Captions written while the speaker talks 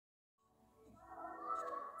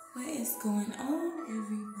What is going on,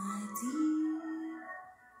 everybody?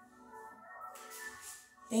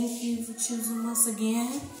 Thank you for choosing once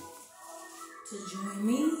again to join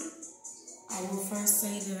me. I will first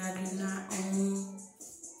say that I do not own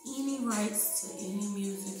any rights to any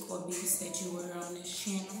music or beats that you hear on this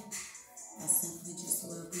channel. I simply just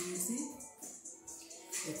love music.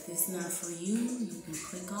 If it's not for you, you can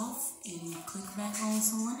click off and click back on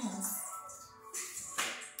someone else.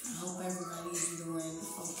 I hope everybody is doing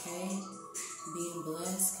okay, being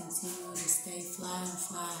blessed, continue to stay fly and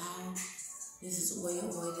fly high. This is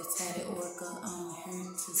OYAOY, the Tatted Orca. I'm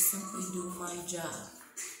here to simply do my job.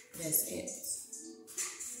 That's it.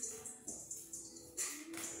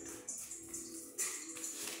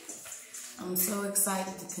 I'm so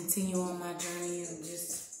excited to continue on my journey of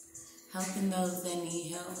just helping those that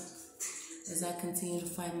need help as I continue to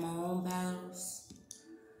fight my own battles.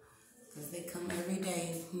 Because they come every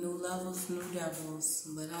day, new levels, new devils,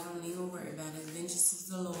 but I don't even worry about it. Vengeance is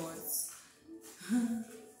the Lord's.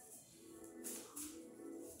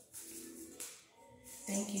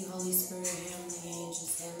 Thank you, Holy Spirit, Heavenly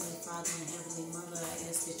Angels, Heavenly Father, and Heavenly Mother.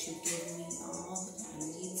 I ask that you give me all that I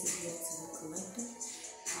need to give to the collective.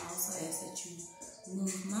 I also ask that you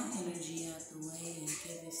move my energy out the way and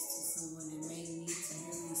give this to someone that may need to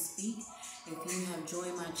hear me speak. If you have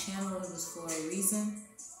joined my channel, it was for a reason.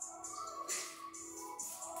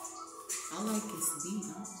 I like this beat,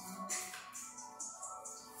 huh?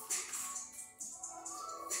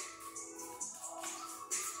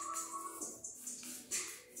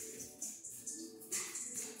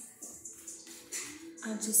 I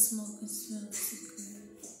just smoke and smell a secret.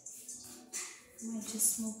 I might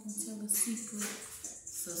just smoke and tell a secret.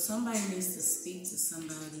 So somebody needs to speak to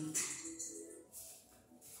somebody.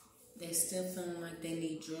 They're still feeling like they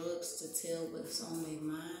need drugs to tell what's on their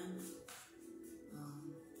mind.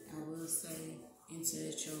 I will say, enter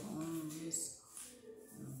at your own risk.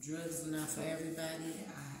 Drugs are not for everybody.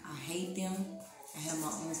 I hate them. I have my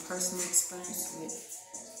own personal experience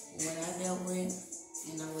with what I dealt with.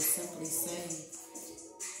 And I would simply say,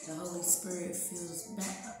 the Holy Spirit feels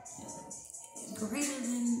greater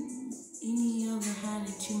than any other high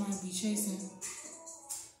that you might be chasing.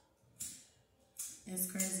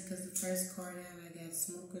 It's crazy because the first card out, I got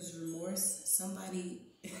smoker's remorse. Somebody...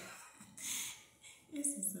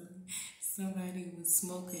 Somebody was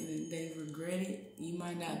smoking and they regret it. You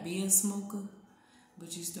might not be a smoker,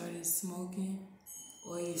 but you started smoking,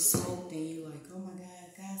 or you smoked and you're like, oh my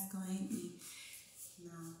God, God's gonna hate me.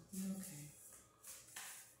 No, you're okay.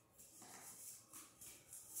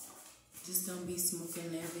 Just don't be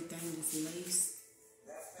smoking everything that's laced.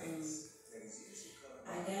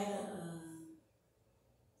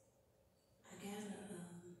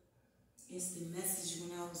 Instant message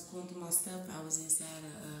when I was going through my stuff. I was inside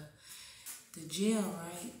of the jail,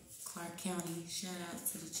 right? Clark County. Shout out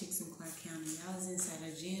to the chicks in Clark County. I was inside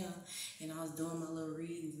of jail and I was doing my little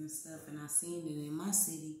readings and stuff, and I seen that in my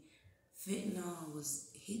city, fentanyl was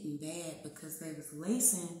hitting bad because they was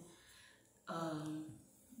lacing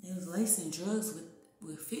drugs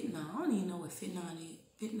with fentanyl. I don't even know what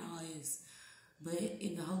fentanyl is. But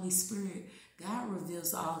in the Holy Spirit, God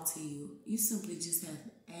reveals all to you. You simply just have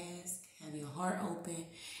to ask, have your heart open,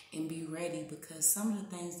 and be ready, because some of the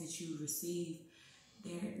things that you receive,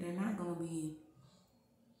 they're not gonna be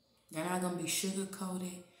sugar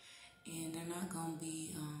coated, and they're not gonna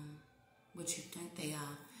be what you think they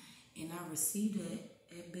are. And I received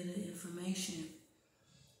that bit of information,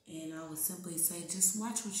 and I would simply say, just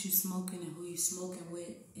watch what you smoking and who you smoking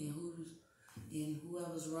with, and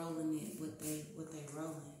whoever's rolling it, what they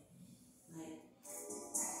rolling. Like,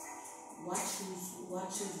 watch who's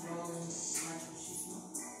rolling, watch what you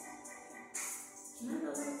smoke. Can I go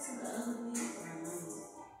back to the other week or no?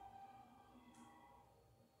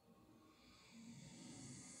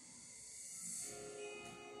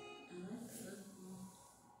 I like the other one.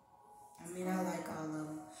 I mean, I like all of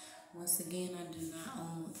them. Once again, I do not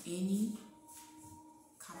own any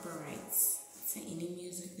copyrights to any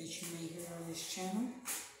music that you may hear on this channel.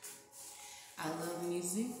 I love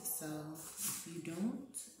music, so if you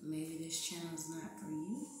don't, maybe this channel is not for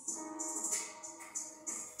you.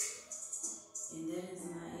 And that is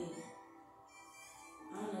not it.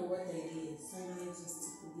 I don't know what they did. Somebody just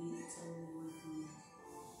took the beat totally away from me.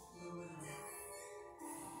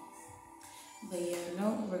 But yeah,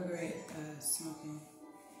 don't regret smoking.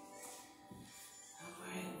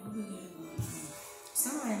 Alright, what we got going on?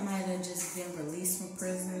 Somebody might have just been released from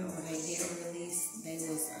prison, or they get released.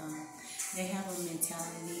 They have a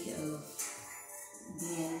mentality of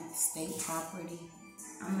being state property.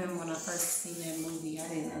 I remember when I first seen that movie, I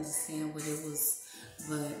didn't understand what it was,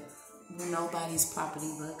 but nobody's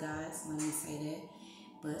property but God's. Let me say that.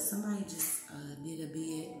 But somebody just did a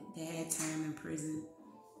bid. They had time in prison,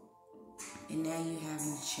 and now you're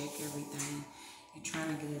having to check everything. You're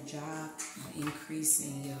trying to get a job, an increase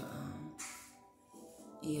in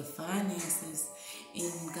your finances,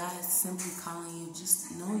 and God's simply calling you,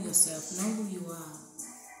 just know yourself, know who you are.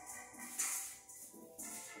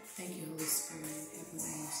 Thank you, Holy Spirit. Help me.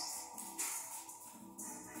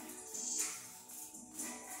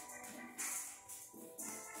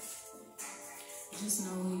 Just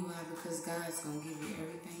know who you are, because God's going to give you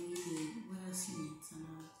everything you need. What else you need to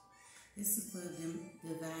know? This is for the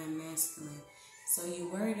divine masculine. So you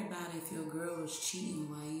worried about if your girl was cheating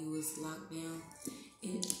while you was locked down.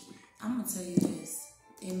 I'm going to tell you this.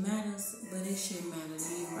 It matters, but it shouldn't matter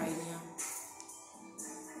to you right now.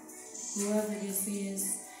 Whoever this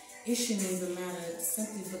is, it shouldn't even matter,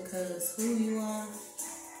 simply because who you are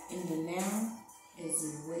in the now is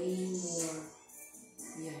way more,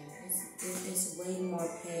 it's way more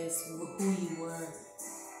past who you were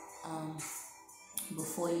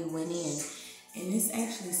before you went in. And it's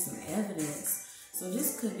actually some evidence. So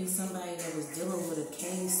this could be somebody that was dealing with a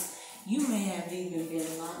case. You may have even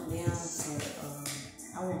been locked down for,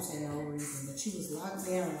 I won't say no reason, but you was locked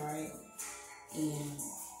down, right? And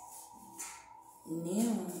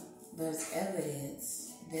now there's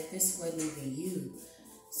evidence that this wasn't even you.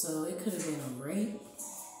 So it could have been a rape.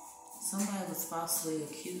 Somebody was falsely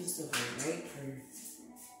accused of a rape her,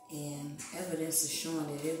 and evidence is showing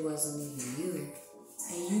that it wasn't even you.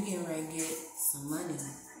 And you getting ready to get some money.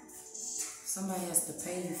 Somebody has to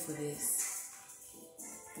pay you for this.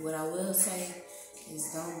 What I will say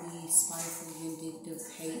is, don't be spiteful, vindictive,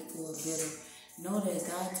 hateful, or bitter. Know that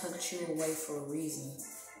God tucked you away for a reason.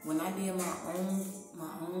 When I did my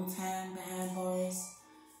own time behind bars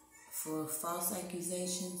for false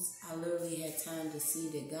accusations, I literally had time to see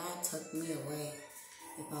that God tucked me away.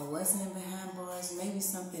 If I wasn't behind bars, maybe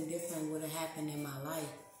something different would have happened in my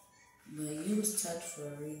life. But you was touched for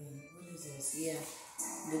a reason. What is this? Yeah.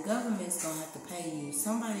 The government's going to have to pay you.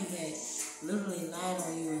 Somebody had literally lied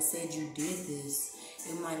on you and said you did this.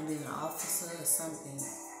 It might have been an officer or something.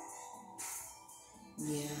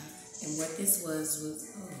 Yeah. And what this was,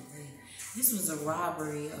 this was a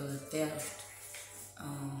robbery or a theft.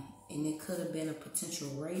 And it could have been a potential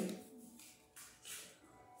rape.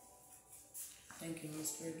 Thank you, Holy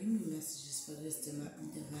Spirit. Give me messages for this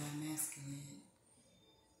divine masculine.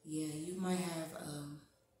 Yeah, you might have her.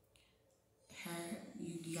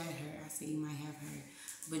 You got her. I say you might have her.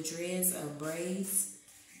 But dreads or braids,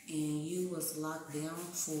 and you was locked down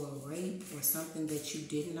for a rape or something that you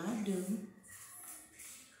did not do.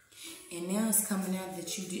 And now it's coming out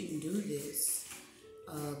that you didn't do this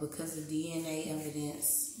because of DNA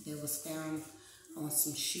evidence that was found on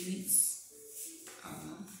some sheets.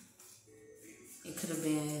 It could have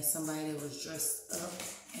been somebody that was dressed up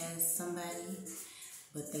as somebody,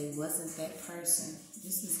 but they wasn't that person.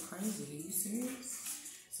 This is crazy. Are you serious?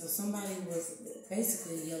 So somebody was,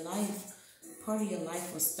 basically your life, part of your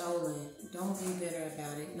life was stolen. Don't be bitter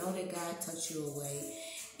about it. Know that God took you away,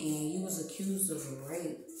 and you was accused of a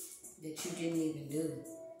rape that you didn't even do.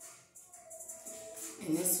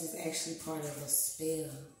 And this was actually part of a spell.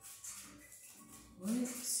 What?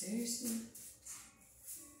 Seriously?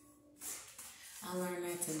 I learned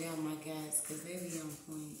not to doubt my guys because they be on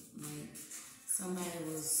point. Like, somebody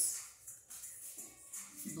was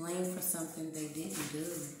blamed for something they didn't do.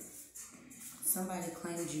 Somebody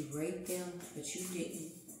claimed you raped them, but you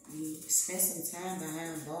didn't. You spent some time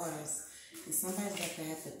behind bars, and somebody's got to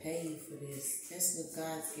have to pay you for this. That's what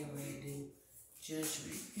God's getting ready to do.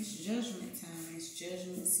 Judgment. It's judgment time. It's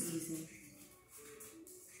judgment season.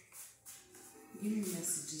 Give me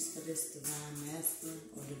messages for this divine masculine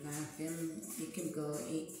or divine feminine. It can go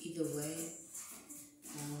either way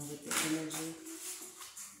with the energy.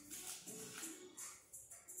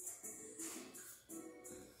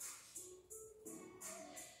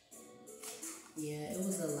 Yeah, it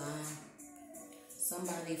was a lie.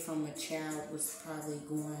 Somebody from a child was probably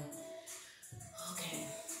going, okay.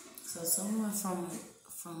 So someone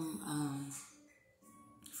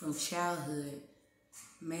from childhood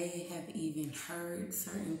may have even heard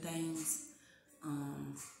certain things.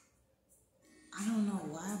 I don't know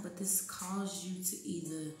why, but this caused you to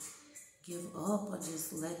either give up or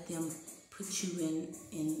just let them put you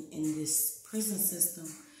in this prison system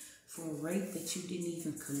for a rape that you didn't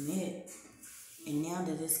even commit. And now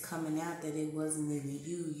that it's coming out that it wasn't even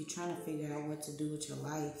you, you're trying to figure out what to do with your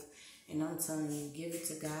life. And I'm telling you, give it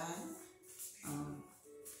to God.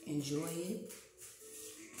 Enjoy it.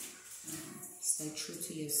 Stay true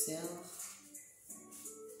to yourself.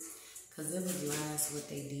 because it was lies what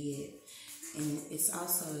they did. And it's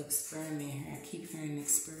also an experiment here. I keep hearing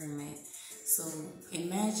experiment. So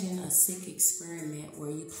imagine a sick experiment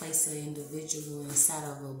where you place an individual inside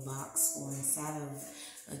of a box or inside of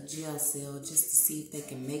a jail cell just to see if they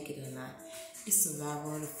can make it or not. It's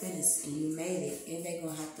survival of the fittest, and you made it, and they're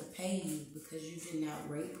going to have to pay you because you did not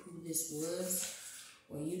rape who this was,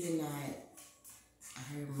 or you did not, I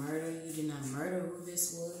heard murder, you did not murder who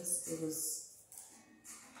this was. It was,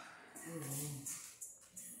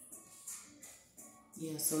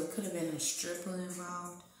 yeah, so it could have been a stripper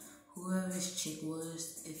involved. Whoever this chick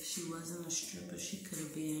was, if she wasn't a stripper, she could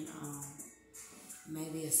have been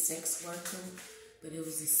maybe a sex worker, but it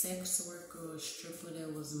was a sex worker or a stripper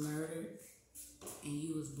that was murdered, and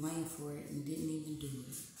you was blamed for it and didn't even do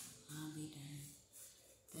it. I'll be damned.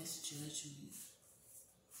 That's judgment.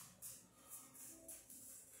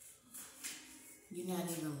 You're not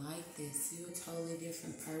even like this. You're a totally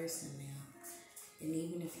different person now. And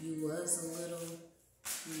even if you was a little,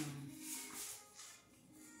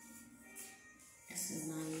 this is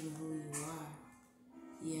not even who you are.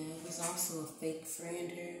 Yeah, it was also a fake friend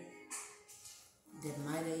here that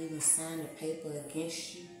might have even signed a paper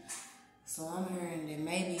against you. So I'm hearing that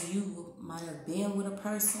maybe you might have been with a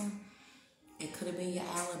person. It could have been your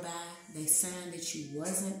alibi. They signed that you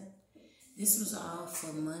wasn't. This was all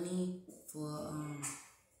for money, for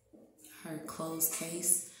her closed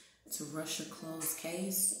case, to rush a closed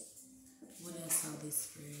case. What else, Holy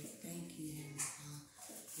Spirit? Thank you, Heavenly Father.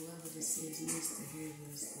 Whoever this is needs to hear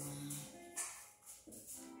what is going on.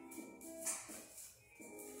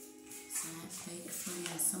 Signed fake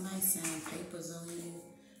friends. Somebody signed papers on you,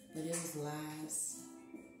 but it was lies.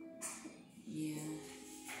 Yeah.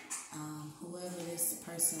 Whoever this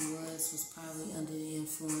person was probably under the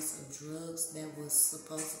influence of drugs that was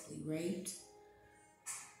supposedly raped,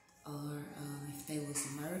 or if they was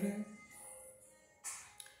murdered,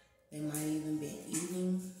 they might even been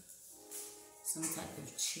eating some type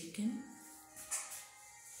of chicken.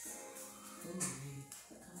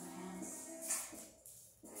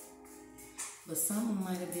 But someone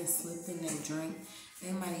might have been slipped in that drink.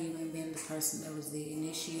 They might have even been the person that was the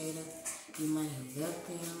initiator. You might have left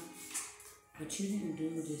them. But you didn't do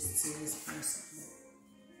this to this person.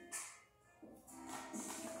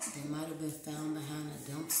 They might have been found behind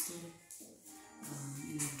a dumpster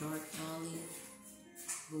in a dark alley.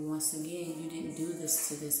 But once again, you didn't do this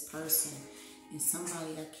to this person. And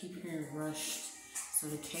somebody, I keep hearing rushed. So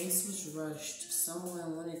the case was rushed.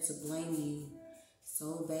 Someone wanted to blame you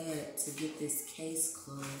so bad to get this case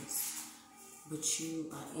closed. But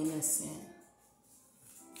you are innocent.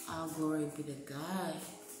 All glory be to God.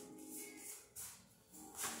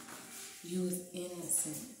 You was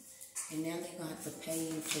innocent, and now they're going to have to pay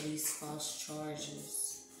you for these false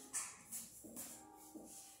charges.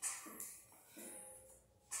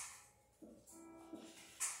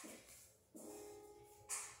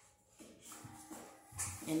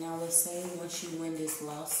 And I would say once you win this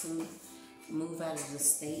lawsuit, move out of the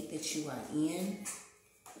state that you are in,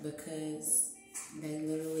 because they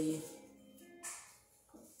literally,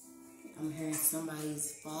 I'm hearing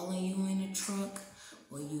somebody's following you in a truck,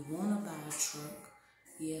 or you want to buy a truck.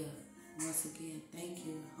 Yeah, once again, thank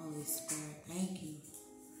you, Holy Spirit. Thank you.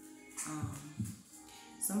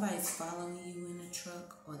 Somebody's following you in a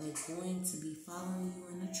truck, or they're going to be following you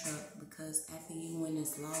in a truck, because after you win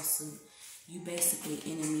this lawsuit, you basically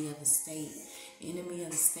enemy of the state. Enemy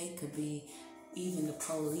of the state could be even the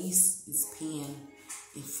police is paying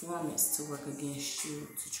informants to work against you,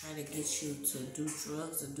 to try to get you to do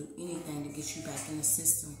drugs or do anything to get you back in the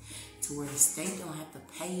system, to where the state don't have to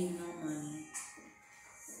pay you no money.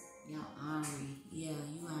 Y'all angry. Yeah,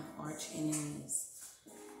 you have arch enemies.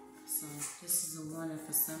 So this is a warning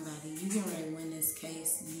for somebody. You get ready to win this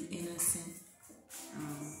case. You innocent.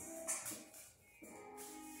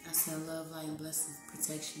 I send love, light, and blessings,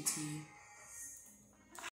 protection to you.